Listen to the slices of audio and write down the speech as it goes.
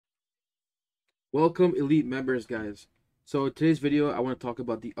Welcome Elite members, guys. So today's video I want to talk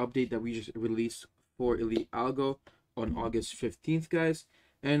about the update that we just released for EliteAlgo on August 15th, guys.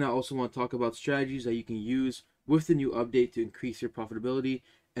 And I also want to talk about strategies that you can use with the new update to increase your profitability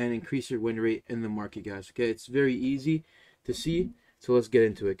and increase your win rate in the market, guys. Okay, it's very easy to see, so let's get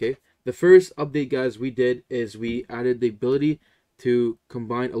into it. Okay, the first update, guys, we did is we added the ability to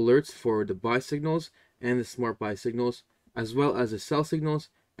combine alerts for the buy signals and the smart buy signals, as well as the sell signals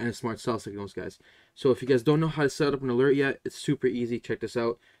and the smart sell signals, guys. So if you guys don't know how to set up an alert yet, it's super easy. Check this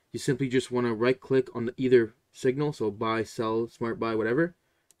out. You simply just want to right click on either signal, so buy, sell, smart buy, whatever.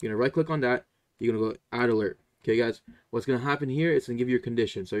 You're gonna right click on that. You're gonna go add alert. Okay, guys, what's gonna happen here is gonna give you your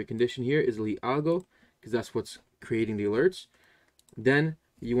condition. So your condition here is EliteAlgo, because that's what's creating the alerts. Then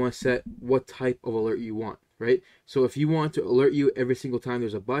you want to set what type of alert you want, right? So if you want to alert you every single time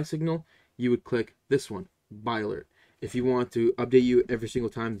there's a buy signal, you would click this one, buy alert. If you want to update you every single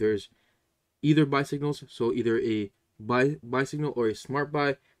time there's either buy signals, so either a buy signal or a smart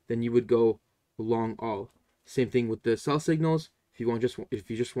buy, then you would go long all. Same thing with the sell signals. If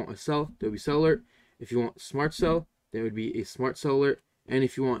you just want a sell, there would be sell alert. If you want smart sell, there would be a smart sell alert. And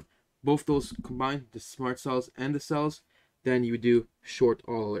if you want both those combined, the smart sells and the sells, then you would do short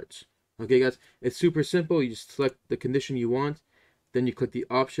all alerts. Okay, guys, it's super simple. You just select the condition you want, then you click the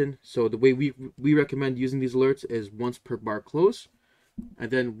option. So the way we recommend using these alerts is once per bar close.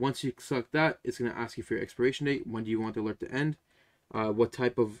 And then once you select that, it's going to ask you for your expiration date. When do you want the alert to end? What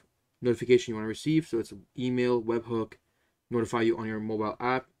type of notification you want to receive. So it's email, webhook, notify you on your mobile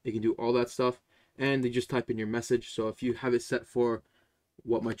app. It can do all that stuff. And they just type in your message. So if you have it set for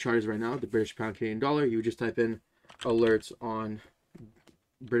what my chart is right now, the British pound Canadian dollar, you would just type in alerts on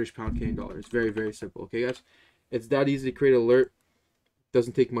British pound Canadian dollar. It's very, very simple. Okay, guys? It's that easy to create an alert.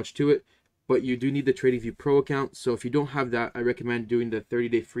 Doesn't take much to it. But you do need the TradingView Pro account. So if you don't have that, I recommend doing the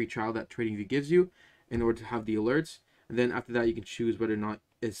 30-day free trial that TradingView gives you in order to have the alerts. And then after that, you can choose whether or not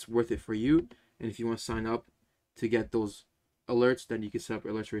it's worth it for you. And if you want to sign up to get those alerts, then you can set up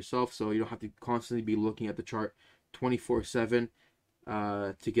alerts for yourself. So you don't have to constantly be looking at the chart 24/7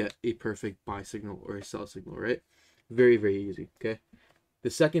 to get a perfect buy signal or a sell signal, right? Very, very easy, okay? The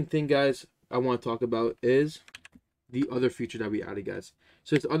second thing, guys, I want to talk about is the other feature that we added, guys.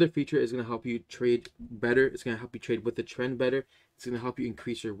 So this other feature is going to help you trade better. It's going to help you trade with the trend better. It's going to help you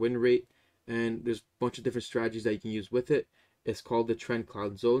increase your win rate. And there's a bunch of different strategies that you can use with it. It's called the trend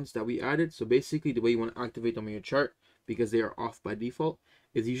cloud zones that we added. So basically the way you want to activate them on your chart, because they are off by default,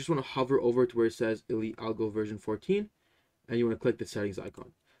 is you just want to hover over to where it says EliteAlgo version 14. And you want to click the settings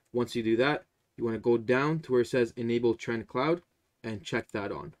icon. Once you do that, you want to go down to where it says enable trend cloud and check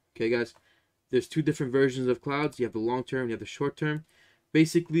that on. Okay, guys? There's two different versions of clouds. You have the long term, you have the short term.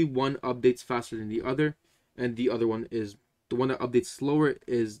 Basically, one updates faster than the other, and the other one is the one that updates slower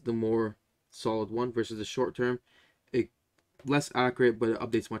is the more solid one versus the short term. It less accurate, but it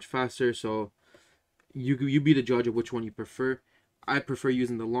updates much faster. So you be the judge of which one you prefer. I prefer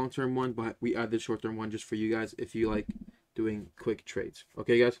using the long term one, but we add the short term one just for you guys if you like doing quick trades.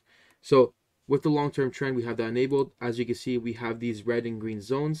 Okay, guys. So with the long term trend, we have that enabled. As you can see, we have these red and green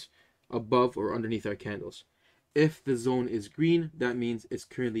zones above or underneath our candles. If the zone is green, that means it's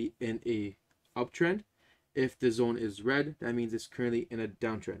currently in a uptrend. If the zone is red, that means it's currently in a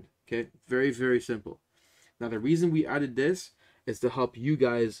downtrend. Okay, very, very simple. Now, the reason we added this is to help you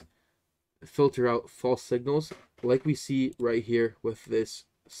guys filter out false signals like we see right here with this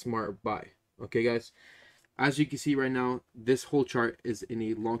smart buy. Okay, guys, as you can see right now, this whole chart is in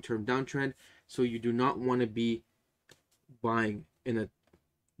a long-term downtrend, so you do not want to be buying in a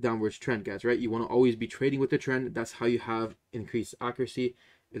downwards trend, guys, right? You want to always be trading with the trend. That's how you have increased accuracy.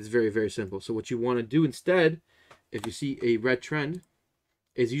 It's very, very simple. So what you want to do instead, if you see a red trend,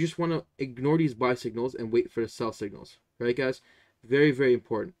 is you just want to ignore these buy signals and wait for the sell signals, right, guys? Very, very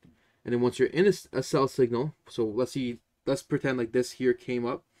important. And then once you're in a sell signal, so let's pretend like this here came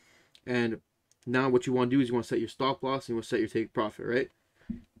up, and now what you want to do is you want to set your stop loss and you want to set your take profit, right?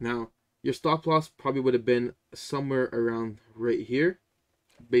 Now your stop loss probably would have been somewhere around right here,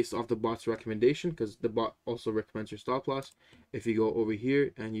 based off the bot's recommendation, because the bot also recommends your stop loss. If you go over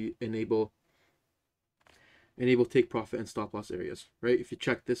here and you enable take profit and stop loss areas, right? If you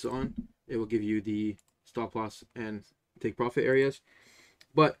check this on, it will give you the stop loss and take profit areas.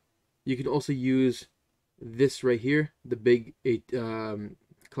 But you can also use this right here, the big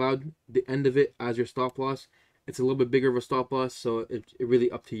cloud, the end of it, as your stop loss. It's a little bit bigger of a stop loss, so it's really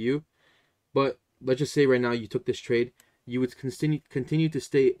up to you. But let's just say right now you took this trade, you would continue to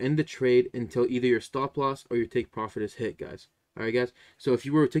stay in the trade until either your stop loss or your take profit is hit, guys. All right, guys. So if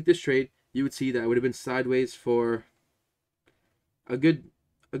you were to take this trade, you would see that it would have been sideways for a good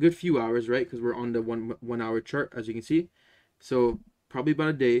a good few hours, right? Because we're on the one hour chart, as you can see. So probably about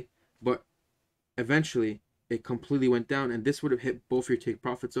a day, but eventually it completely went down, and this would have hit both your take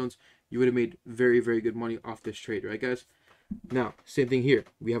profit zones. You would have made very, very good money off this trade, right, guys? Now, same thing here.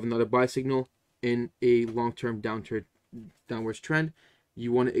 We have another buy signal in a long-term downwards trend.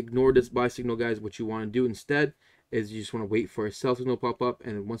 You want to ignore this buy signal, guys. What you want to do instead is you just want to wait for a sell signal to pop up,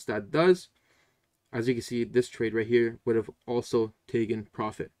 and once that does, as you can see, this trade right here would have also taken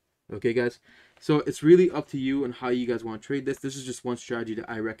profit. Okay, guys? So it's really up to you and how you guys want to trade this. This is just one strategy that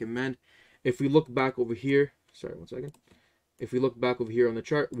I recommend. If we look back over here, sorry, one second. If we look back over here on the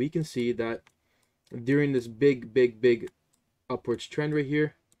chart, we can see that during this big upwards trend right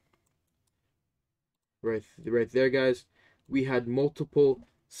here, right there, guys, we had multiple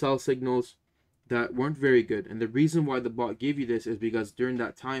sell signals that weren't very good. And the reason why the bot gave you this is because during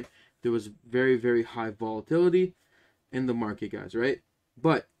that time, there was very, very high volatility in the market, guys, right?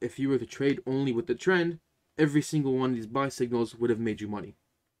 But if you were to trade only with the trend, every single one of these buy signals would have made you money,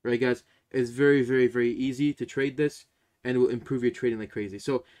 right, guys? It's very, very easy to trade this, and it will improve your trading like crazy.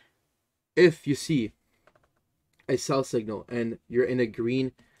 So if you see a sell signal and you're in a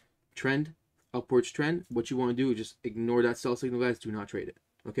green trend, upwards trend, what you want to do is just ignore that sell signal, guys. Do not trade it.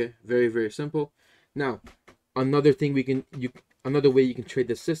 Okay, very simple. Now, another thing another way you can trade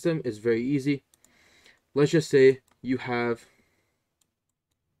this system is very easy. Let's just say you have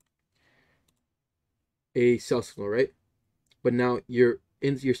a sell signal, right? But now you're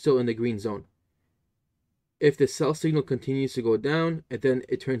still in the green zone. If the sell signal continues to go down and then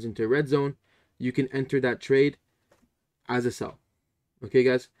it turns into a red zone, you can enter that trade as a sell. Okay,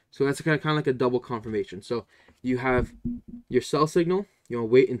 guys? So that's kind of like a double confirmation. So you have your sell signal. You want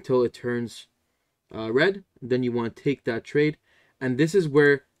to wait until it turns red. Then you want to take that trade. And this is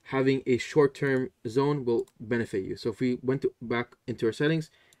where having a short-term zone will benefit you. So if we went back into our settings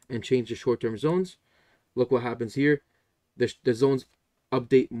and change the short-term zones, look what happens here. The zones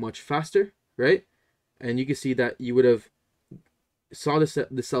update much faster, right? And you can see that you would have saw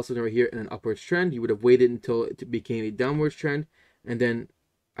the sell signal right here in an upwards trend. You would have waited until it became a downwards trend, and then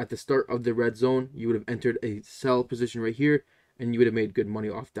at the start of the red zone, you would have entered a sell position right here, and you would have made good money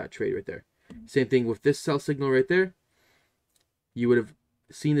off that trade right there. Same thing with this sell signal right there. You would have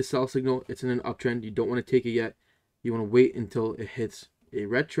seen the sell signal. It's in an uptrend. You don't want to take it yet. You want to wait until it hits a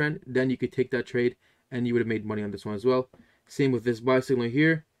red trend. Then you could take that trade, and you would have made money on this one as well. Same with this buy signal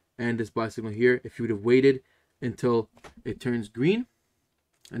here and this buy signal here. If you would have waited until it turns green,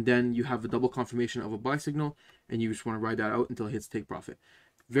 and then you have a double confirmation of a buy signal, and you just want to ride that out until it hits take profit.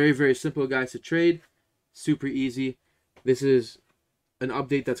 Very simple, guys, to trade. Super easy. This is an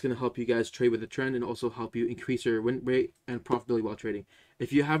update that's going to help you guys trade with the trend and also help you increase your win rate and profitability while trading.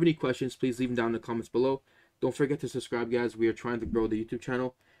 If you have any questions, please leave them down in the comments below. Don't forget to subscribe, guys. We are trying to grow the YouTube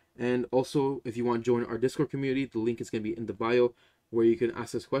channel. And also, if you want to join our Discord community, the link is going to be in the bio, where you can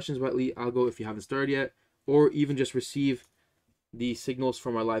ask us questions about EliteAlgo if you haven't started yet, or even just receive the signals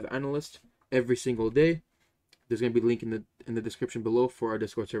from our live analyst every single day. There's going to be a link in the description below for our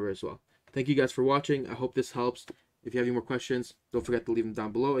Discord server as well. Thank you guys for watching. I hope this helps. If you have any more questions, don't forget to leave them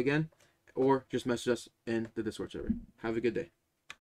down below again, or just message us in the Discord server. Have a good day.